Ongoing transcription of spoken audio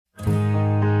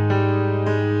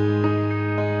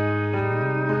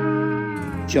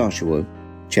Joshua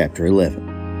chapter 11.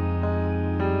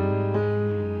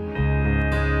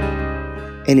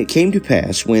 And it came to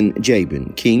pass, when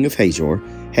Jabin, king of Hazor,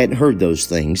 had heard those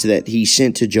things, that he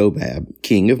sent to Jobab,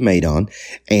 king of Madon,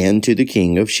 and to the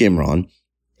king of Shimron,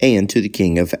 and to the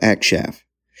king of Akshaph,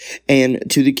 and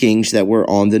to the kings that were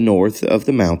on the north of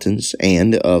the mountains,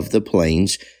 and of the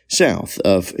plains south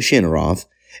of Shinneroth,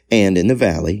 and in the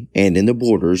valley, and in the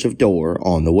borders of Dor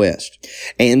on the west,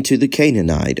 and to the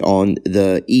Canaanite on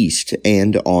the east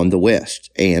and on the west,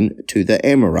 and to the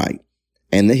Amorite,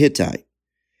 and the Hittite,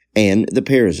 and the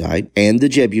Perizzite, and the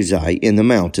Jebusite in the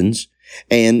mountains,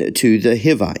 and to the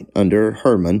Hivite under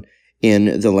Hermon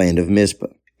in the land of Mizpah.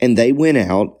 And they went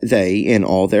out, they and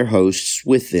all their hosts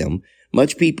with them,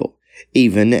 much people,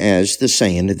 even as the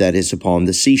sand that is upon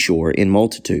the seashore in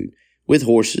multitude, with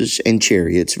horses and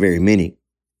chariots very many.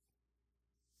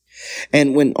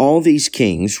 And when all these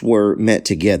kings were met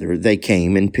together, they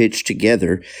came and pitched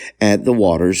together at the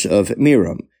waters of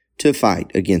Merom to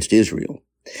fight against Israel.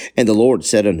 And the Lord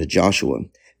said unto Joshua,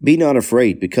 Be not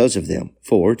afraid because of them,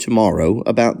 for tomorrow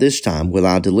about this time will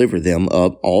I deliver them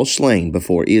up all slain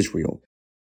before Israel.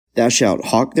 Thou shalt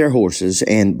hawk their horses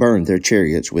and burn their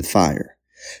chariots with fire.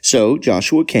 So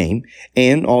Joshua came,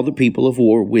 and all the people of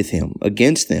war with him,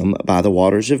 against them by the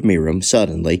waters of Merom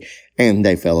suddenly, and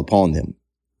they fell upon them.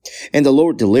 And the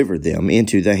Lord delivered them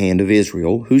into the hand of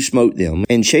Israel, who smote them,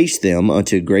 and chased them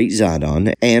unto great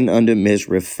Zidon, and unto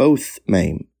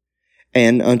Misrephothmaim,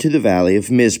 and unto the valley of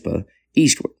Mizpah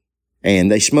eastward.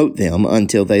 And they smote them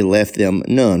until they left them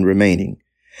none remaining.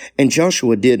 And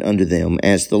Joshua did unto them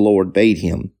as the Lord bade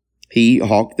him. He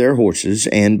hawked their horses,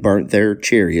 and burnt their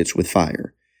chariots with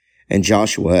fire. And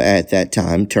Joshua at that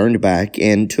time turned back,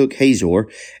 and took Hazor,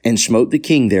 and smote the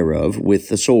king thereof with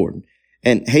the sword.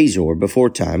 And Hazor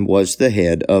beforetime was the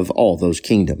head of all those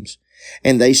kingdoms.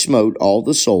 And they smote all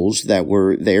the souls that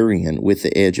were therein with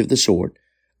the edge of the sword,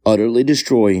 utterly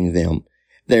destroying them.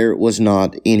 There was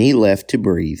not any left to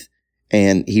breathe,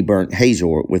 and he burnt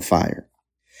Hazor with fire.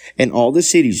 And all the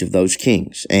cities of those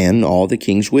kings, and all the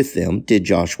kings with them, did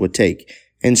Joshua take,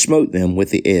 and smote them with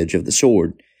the edge of the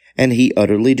sword, and he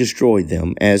utterly destroyed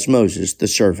them, as Moses the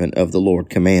servant of the Lord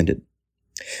commanded.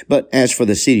 But as for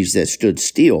the cities that stood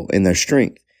still in their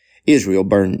strength, Israel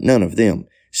burned none of them,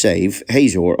 save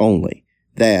Hazor only.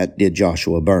 That did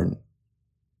Joshua burn.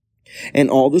 And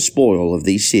all the spoil of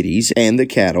these cities and the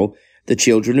cattle the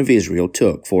children of Israel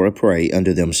took for a prey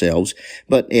unto themselves,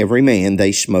 but every man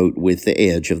they smote with the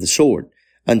edge of the sword,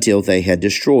 until they had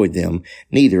destroyed them,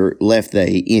 neither left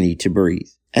they any to breathe.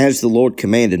 As the Lord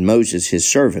commanded Moses his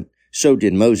servant, so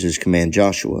did Moses command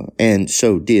Joshua, and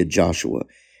so did Joshua.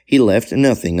 He left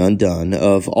nothing undone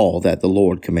of all that the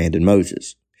Lord commanded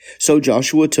Moses. So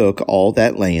Joshua took all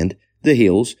that land, the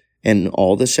hills, and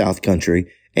all the south country,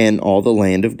 and all the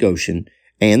land of Goshen,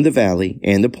 and the valley,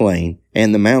 and the plain,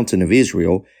 and the mountain of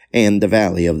Israel, and the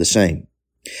valley of the same,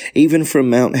 even from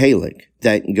Mount Halak,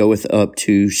 that goeth up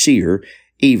to Seir,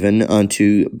 even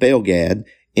unto Baalgad,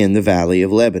 in the valley of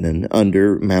Lebanon,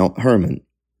 under Mount Hermon.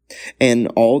 And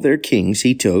all their kings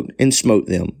he took, and smote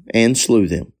them, and slew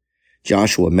them.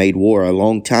 Joshua made war a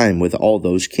long time with all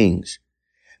those kings.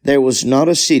 There was not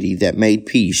a city that made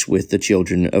peace with the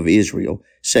children of Israel,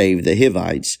 save the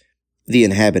Hivites, the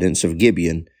inhabitants of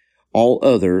Gibeon. All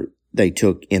other they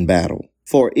took in battle.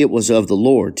 For it was of the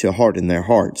Lord to harden their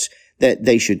hearts, that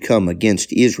they should come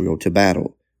against Israel to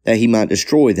battle, that he might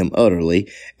destroy them utterly,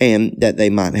 and that they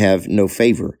might have no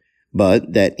favor,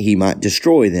 but that he might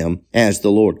destroy them, as the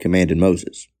Lord commanded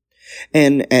Moses.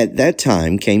 And at that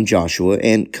time came Joshua,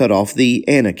 and cut off the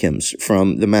Anakims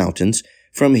from the mountains,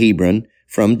 from Hebron,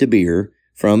 from Debir,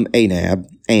 from Anab,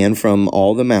 and from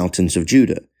all the mountains of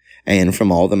Judah, and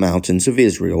from all the mountains of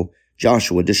Israel.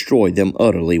 Joshua destroyed them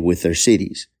utterly with their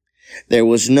cities. There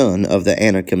was none of the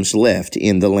Anakims left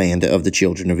in the land of the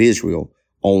children of Israel.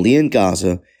 Only in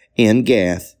Gaza, in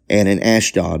Gath, and in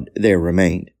Ashdod there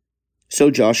remained. So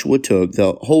Joshua took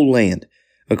the whole land,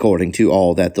 according to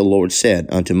all that the Lord said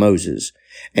unto Moses.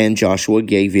 And Joshua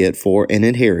gave it for an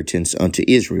inheritance unto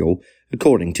Israel,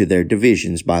 according to their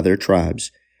divisions by their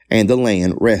tribes, and the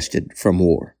land rested from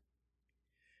war.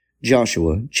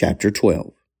 Joshua chapter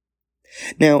 12.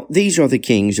 Now these are the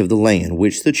kings of the land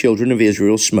which the children of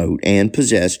Israel smote, and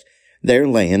possessed their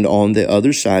land on the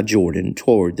other side Jordan,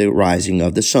 toward the rising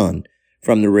of the sun,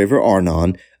 from the river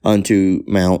Arnon unto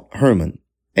Mount Hermon,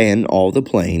 and all the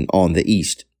plain on the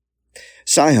east.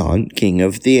 Sihon, king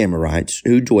of the Amorites,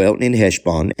 who dwelt in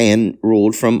Heshbon, and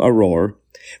ruled from Aroer,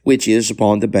 which is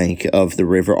upon the bank of the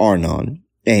river Arnon,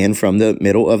 and from the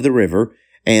middle of the river,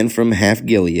 and from half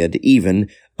Gilead even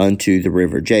unto the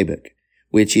river Jabbok,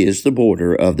 which is the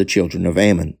border of the children of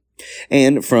Ammon,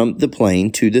 and from the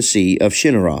plain to the sea of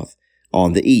Shinneroth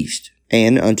on the east,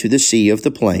 and unto the sea of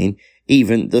the plain,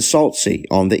 even the salt sea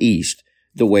on the east,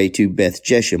 the way to Beth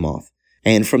Jeshimoth,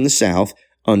 and from the south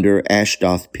under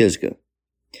Ashdoth Pisgah,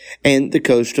 and the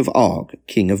coast of Og,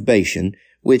 king of Bashan,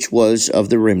 which was of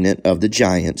the remnant of the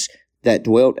giants that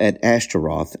dwelt at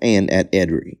Ashtaroth and at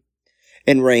Edrei,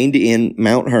 and reigned in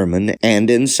Mount Hermon, and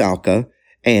in Salcah,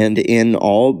 and in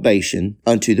all Bashan,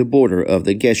 unto the border of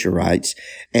the Geshurites,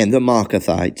 and the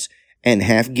Maacathites, and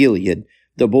half Gilead,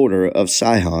 the border of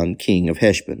Sihon, king of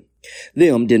Heshbon.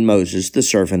 Them did Moses, the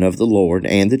servant of the Lord,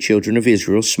 and the children of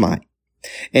Israel smite.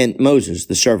 And Moses,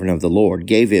 the servant of the Lord,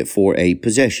 gave it for a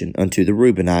possession unto the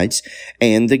Reubenites,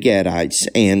 and the Gadites,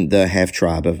 and the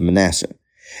half-tribe of Manasseh.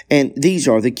 And these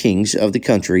are the kings of the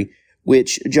country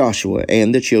which Joshua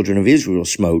and the children of Israel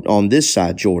smote on this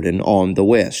side Jordan on the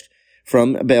west,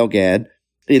 from Belgad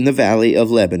in the valley of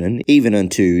Lebanon, even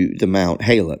unto the Mount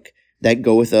Halak, that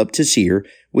goeth up to Seir,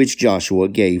 which Joshua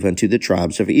gave unto the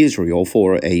tribes of Israel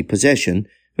for a possession,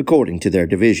 according to their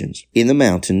divisions, in the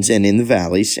mountains, and in the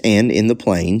valleys, and in the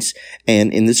plains,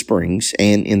 and in the springs,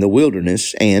 and in the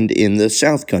wilderness, and in the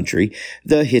south country,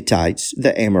 the Hittites,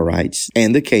 the Amorites,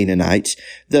 and the Canaanites,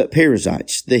 the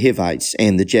Perizzites, the Hivites,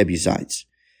 and the Jebusites.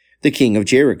 The king of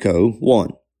Jericho,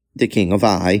 1. The king of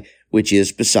Ai, which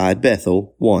is beside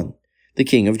Bethel, 1. The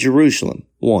king of Jerusalem,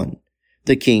 1.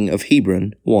 The king of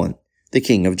Hebron, 1. The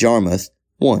king of Jarmuth,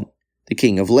 1. The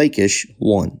king of Lachish,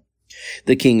 1.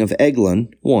 The king of Eglon,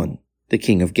 1. The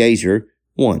king of Gezer,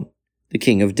 1. The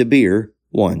king of Debir,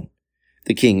 1.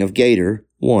 The king of Gader,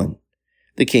 1.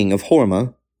 The king of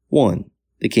Hormah, 1.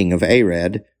 The king of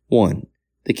Arad, 1.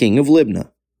 The king of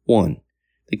Libnah, 1.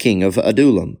 The king of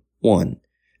Adullam, 1.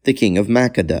 The king of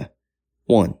Makkedah,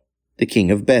 1. The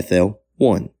king of Bethel,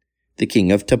 1. The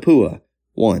king of Tappuah,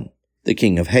 1. The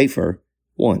king of Hepher,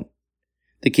 1.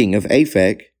 The king of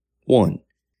Aphek, 1.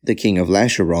 The king of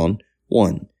Lasharon,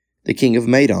 1. The king of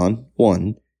Madon,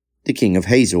 1. The king of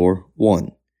Hazor,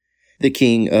 1. The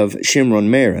king of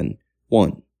Shimron-Meron,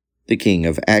 1. The king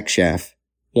of Akshaph,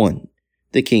 1.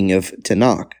 The king of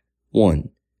Tanakh, 1.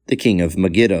 The king of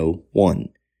Megiddo, 1.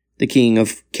 The king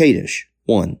of Kadesh,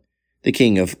 1. The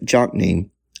king of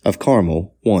Jokneam of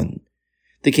Carmel, 1.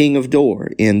 The king of Dor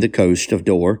in the coast of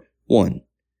Dor, 1.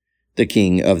 The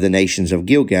king of the nations of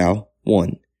Gilgal,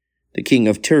 1. The king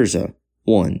of Tirzah,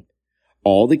 1.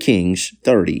 All the kings,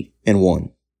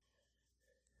 30-1.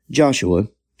 Joshua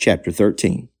chapter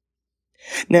 13.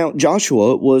 Now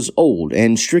Joshua was old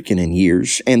and stricken in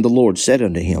years, and the Lord said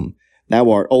unto him,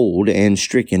 Thou art old and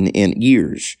stricken in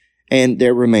years, and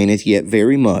there remaineth yet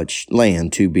very much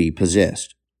land to be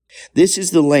possessed. This is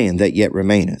the land that yet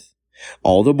remaineth,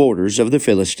 all the borders of the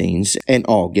Philistines, and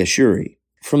all Geshuri,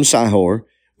 from Sihor,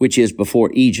 which is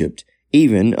before Egypt,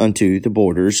 even unto the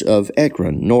borders of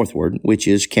Ekron northward, which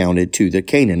is counted to the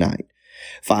Canaanite.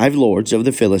 5 lords of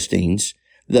the Philistines,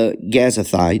 the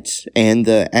Gazathites, and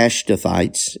the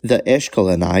Ashdothites, the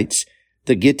Eshkolanites,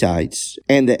 the Gittites,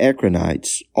 and the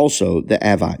Ekronites, also the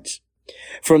Avites.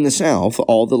 From the south,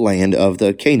 all the land of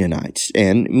the Canaanites,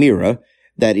 and Mira,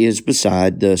 that is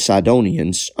beside the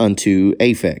Sidonians, unto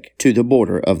Aphek, to the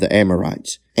border of the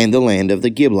Amorites, and the land of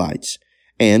the Giblites,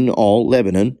 and all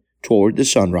Lebanon, toward the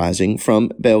sunrising, from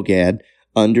Belgad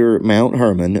under Mount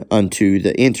Hermon unto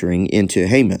the entering into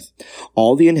Hamath,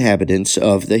 all the inhabitants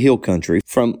of the hill country,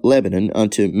 from Lebanon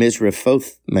unto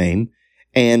Misrephothmaim,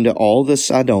 and all the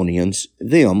Sidonians,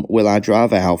 them will I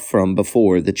drive out from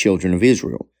before the children of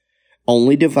Israel.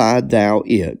 Only divide thou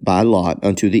it by lot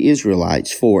unto the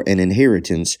Israelites for an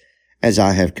inheritance, as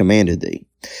I have commanded thee.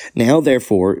 Now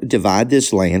therefore divide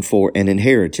this land for an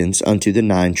inheritance unto the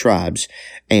 9 tribes,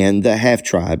 and the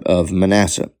half-tribe of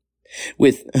Manasseh,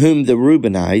 with whom the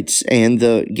Reubenites and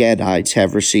the Gadites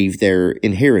have received their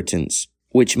inheritance,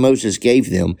 which Moses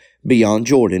gave them beyond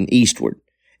Jordan eastward,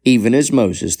 even as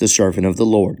Moses the servant of the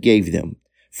Lord gave them,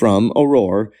 from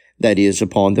Aroer, that is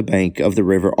upon the bank of the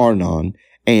river Arnon,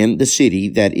 and the city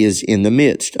that is in the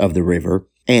midst of the river,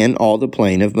 and all the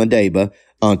plain of Medeba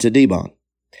unto Dibon,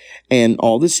 and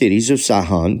all the cities of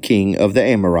Sihon, king of the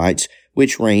Amorites,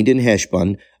 which reigned in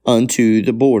Heshbon, unto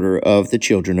the border of the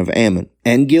children of Ammon,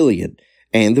 and Gilead,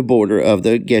 and the border of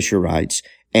the Geshurites,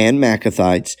 and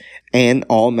Maacathites, and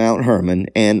all Mount Hermon,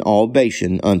 and all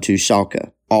Bashan unto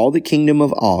Salcah, all the kingdom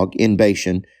of Og in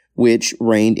Bashan, which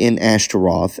reigned in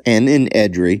Ashtaroth, and in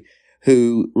Edrei,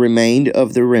 who remained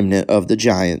of the remnant of the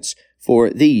giants, for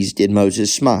these did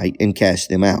Moses smite and cast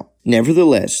them out.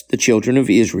 Nevertheless, the children of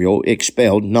Israel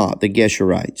expelled not the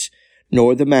Geshurites,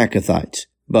 nor the Maacathites,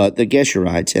 but the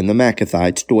Geshurites and the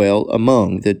Maccathites dwell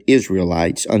among the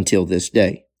Israelites until this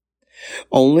day.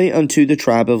 Only unto the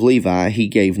tribe of Levi he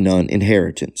gave none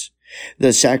inheritance.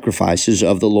 The sacrifices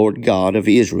of the Lord God of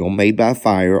Israel made by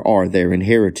fire are their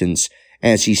inheritance,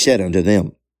 as he said unto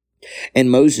them. And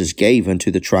Moses gave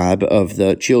unto the tribe of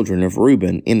the children of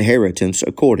Reuben inheritance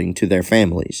according to their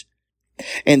families.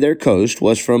 And their coast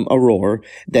was from Aroer,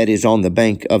 that is on the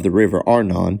bank of the river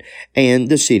Arnon, and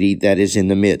the city that is in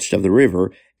the midst of the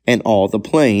river, and all the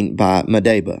plain by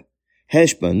Medeba,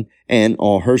 Heshbon, and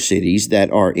all her cities that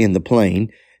are in the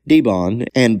plain, Dibon,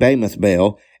 and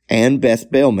Bamothbaal, and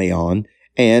Beth-Belmeon,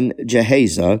 and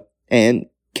Jahaza, and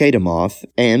Kedemoth,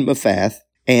 and Mephath,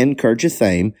 and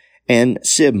Kirjathaim, and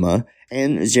Sibmah,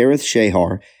 and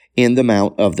Zareth-Shahar, in the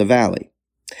mount of the valley,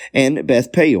 and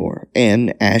Beth-Peor,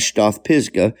 and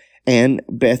Ashdoth-Pisgah, and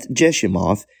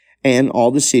Beth-Jeshimoth, and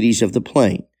all the cities of the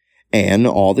plain, and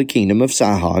all the kingdom of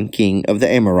Sihon, king of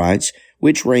the Amorites,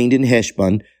 which reigned in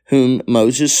Heshbon, whom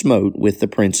Moses smote with the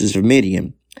princes of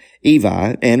Midian,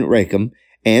 Evi, and Rechem,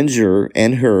 and Zur,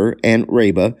 and Hur, and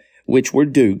Reba, which were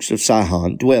dukes of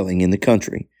Sihon, dwelling in the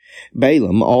country.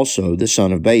 Balaam also, the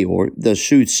son of Beor, the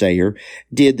soothsayer,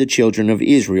 did the children of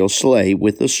Israel slay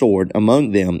with the sword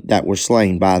among them that were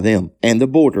slain by them. And the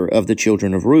border of the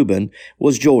children of Reuben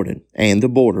was Jordan, and the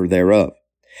border thereof.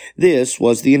 This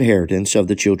was the inheritance of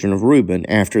the children of Reuben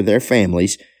after their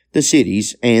families, the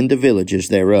cities, and the villages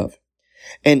thereof.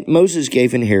 And Moses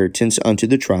gave inheritance unto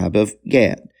the tribe of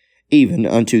Gad, even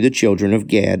unto the children of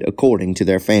Gad according to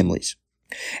their families.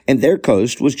 And their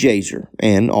coast was Jazer,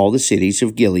 and all the cities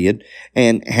of Gilead,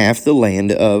 and half the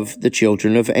land of the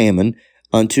children of Ammon,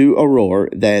 unto Aroer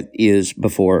that is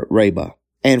before Rabah,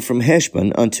 and from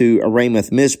Heshbon unto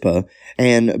Aramoth-Mizpah,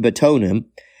 and Betonim,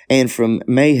 and from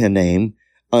Mahanaim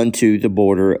unto the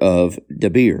border of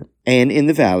Debir, and in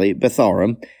the valley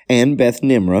Betharam, and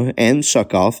Beth-Nimrah, and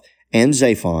Succoth, and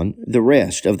Zaphon, the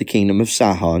rest of the kingdom of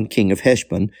Sihon, king of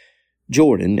Heshbon,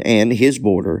 Jordan, and his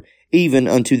border, even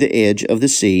unto the edge of the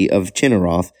sea of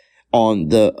Chinneroth, on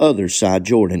the other side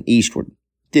Jordan, eastward.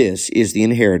 This is the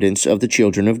inheritance of the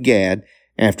children of Gad,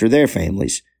 after their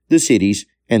families, the cities,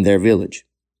 and their village.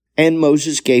 And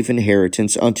Moses gave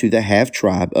inheritance unto the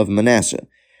half-tribe of Manasseh,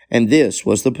 and this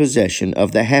was the possession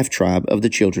of the half-tribe of the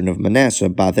children of Manasseh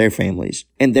by their families.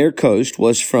 And their coast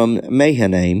was from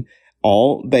Mahanaim,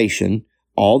 all Bashan,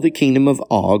 all the kingdom of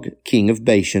Og, king of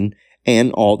Bashan,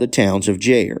 and all the towns of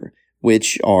Jair,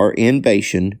 which are in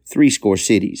Bashan, 80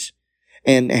 cities,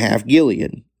 and half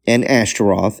Gilead, and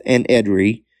Ashtaroth, and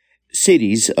Edrei,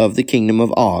 cities of the kingdom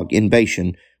of Og in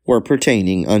Bashan, were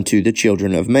pertaining unto the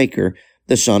children of Machir,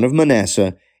 the son of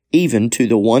Manasseh, even to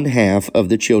the 1/2 of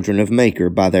the children of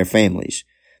Machir by their families.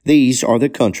 These are the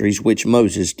countries which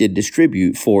Moses did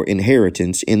distribute for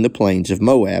inheritance in the plains of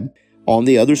Moab, on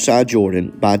the other side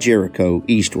Jordan, by Jericho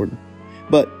eastward.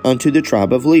 But unto the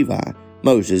tribe of Levi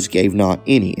Moses gave not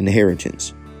any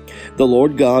inheritance. The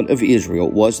Lord God of Israel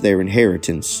was their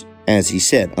inheritance, as he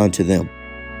said unto them.